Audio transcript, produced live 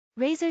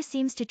Razer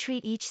seems to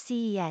treat each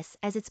CES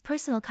as its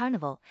personal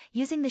carnival,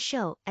 using the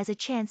show as a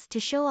chance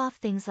to show off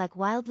things like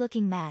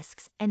wild-looking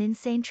masks and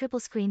insane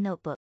triple-screen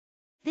notebooks.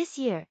 This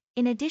year,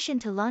 in addition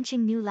to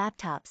launching new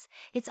laptops,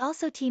 it's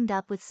also teamed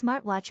up with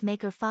smartwatch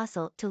maker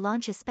Fossil to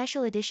launch a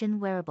special edition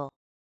wearable.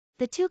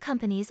 The two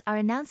companies are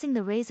announcing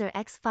the Razer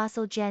X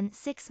Fossil Gen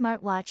 6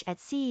 smartwatch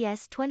at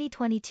CES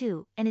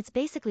 2022, and it's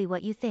basically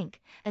what you think,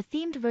 a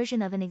themed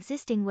version of an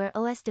existing Wear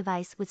OS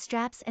device with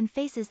straps and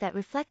faces that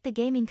reflect the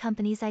gaming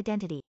company's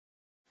identity.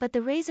 But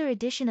the Razer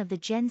edition of the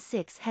Gen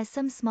 6 has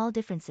some small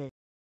differences.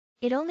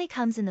 It only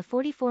comes in the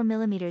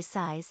 44mm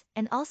size,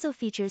 and also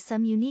features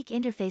some unique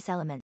interface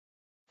elements.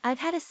 I've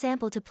had a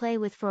sample to play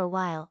with for a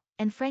while,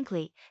 and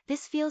frankly,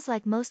 this feels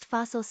like most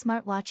Fossil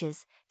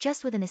smartwatches,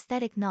 just with an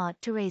aesthetic nod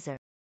to Razer.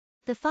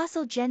 The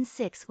Fossil Gen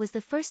 6 was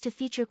the first to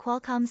feature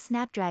Qualcomm's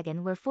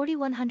Snapdragon Wear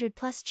 4100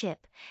 Plus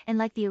chip, and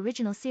like the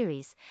original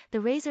series, the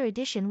Razer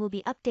edition will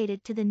be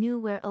updated to the new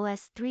Wear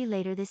OS 3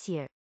 later this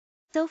year.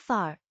 So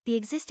far, the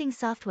existing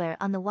software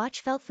on the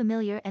watch felt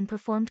familiar and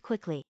performed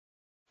quickly.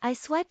 I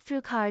swiped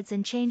through cards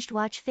and changed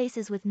watch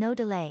faces with no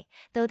delay,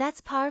 though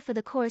that's par for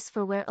the course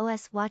for Wear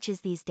OS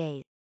watches these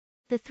days.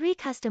 The 3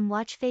 custom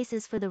watch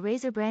faces for the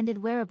Razer-branded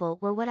wearable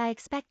were what I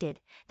expected,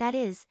 that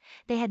is,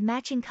 they had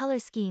matching color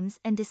schemes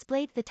and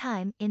displayed the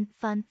time in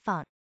fun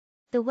font.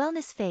 The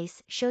wellness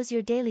face shows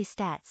your daily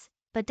stats,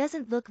 but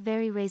doesn't look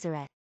very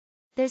Razer-esque.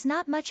 There's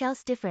not much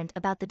else different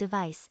about the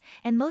device,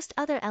 and most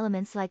other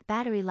elements like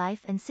battery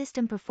life and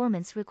system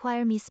performance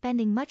require me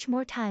spending much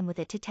more time with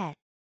it to test.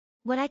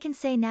 What I can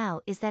say now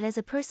is that as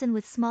a person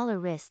with smaller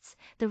wrists,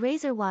 the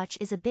Razer watch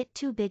is a bit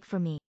too big for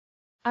me.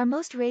 Are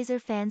most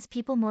Razer fans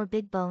people more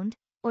big-boned,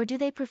 or do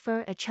they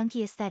prefer a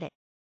chunky aesthetic?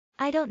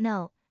 I don't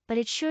know, but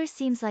it sure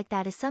seems like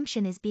that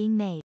assumption is being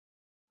made.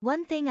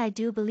 One thing I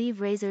do believe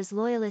Razer's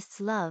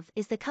loyalists love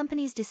is the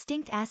company's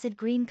distinct acid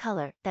green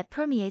color that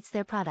permeates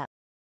their product.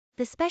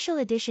 The special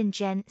edition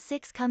Gen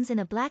 6 comes in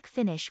a black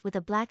finish with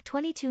a black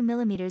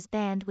 22mm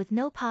band with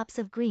no pops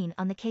of green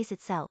on the case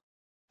itself.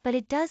 But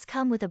it does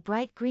come with a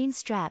bright green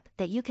strap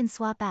that you can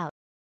swap out.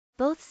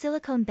 Both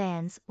silicone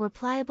bands were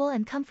pliable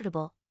and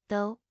comfortable,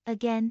 though,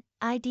 again,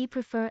 I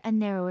prefer a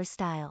narrower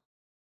style.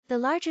 The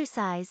larger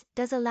size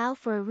does allow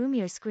for a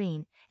roomier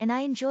screen, and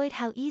I enjoyed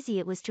how easy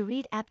it was to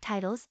read app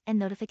titles and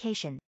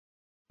notifications.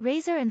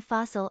 Razer and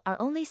Fossil are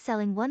only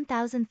selling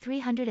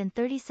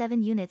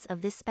 1,337 units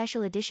of this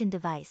special edition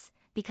device,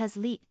 because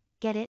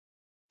get it?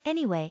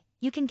 Anyway,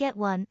 you can get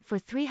one for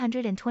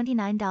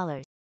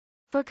 $329.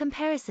 For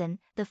comparison,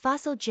 the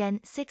Fossil Gen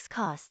 6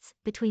 costs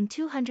between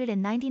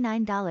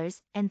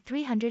 $299 and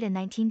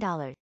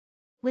 $319.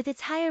 With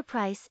its higher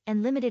price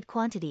and limited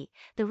quantity,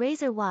 the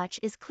Razer watch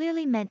is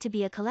clearly meant to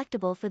be a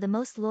collectible for the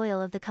most loyal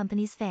of the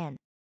company's fans.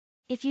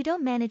 If you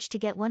don't manage to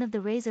get one of the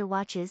Razer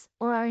watches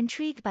or are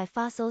intrigued by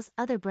Fossil's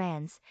other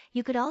brands,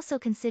 you could also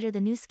consider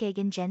the new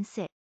Skagen Gen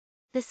 6.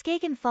 The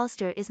Skagen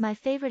Falster is my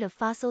favorite of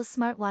Fossil's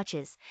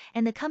smartwatches,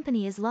 and the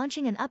company is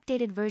launching an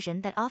updated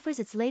version that offers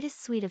its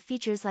latest suite of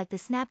features like the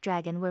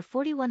Snapdragon Wear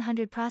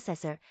 4100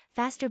 processor,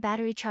 faster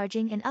battery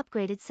charging and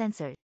upgraded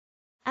sensors.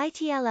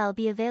 It'll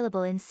be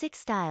available in 6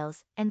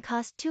 styles, and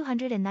cost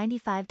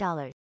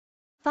 $295.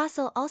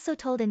 Fossil also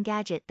told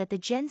Engadget that the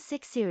Gen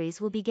 6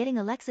 series will be getting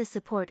Alexa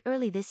support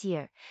early this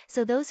year,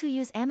 so those who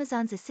use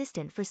Amazon's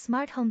Assistant for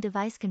smart home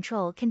device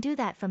control can do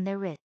that from their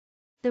wrist.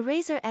 The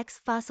Razer X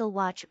Fossil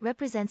watch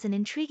represents an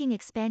intriguing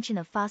expansion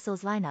of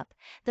Fossil's lineup,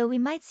 though we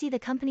might see the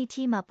company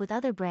team up with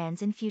other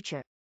brands in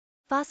future.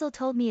 Fossil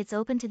told me it's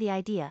open to the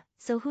idea,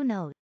 so who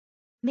knows?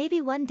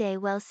 Maybe one day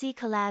we'll see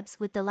collabs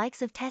with the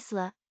likes of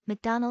Tesla,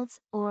 McDonald's,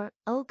 or,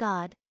 oh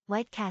god,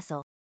 White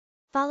Castle.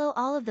 Follow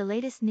all of the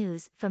latest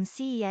news from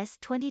CES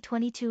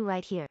 2022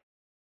 right here.